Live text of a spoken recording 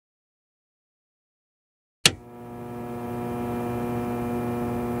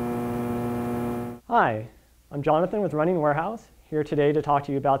Hi, I'm Jonathan with Running Warehouse, here today to talk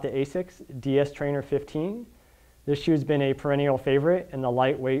to you about the Asics DS Trainer 15. This shoe's been a perennial favorite in the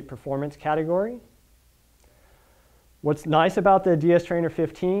lightweight performance category. What's nice about the DS Trainer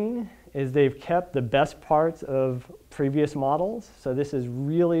 15 is they've kept the best parts of previous models. So this is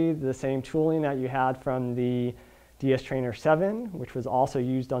really the same tooling that you had from the DS Trainer 7, which was also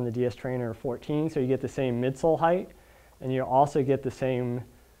used on the DS Trainer 14. So you get the same midsole height, and you also get the same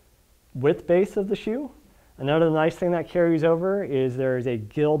width base of the shoe. Another nice thing that carries over is there is a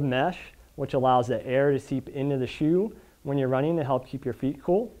gilled mesh, which allows the air to seep into the shoe when you're running to help keep your feet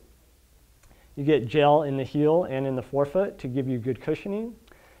cool. You get gel in the heel and in the forefoot to give you good cushioning.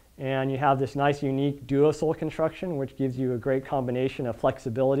 And you have this nice unique duosole construction, which gives you a great combination of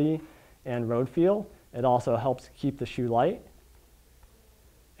flexibility and road feel. It also helps keep the shoe light.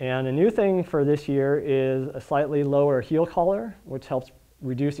 And a new thing for this year is a slightly lower heel collar, which helps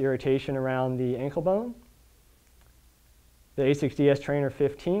reduce irritation around the ankle bone. The Asics DS Trainer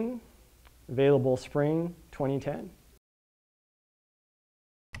 15, available spring 2010.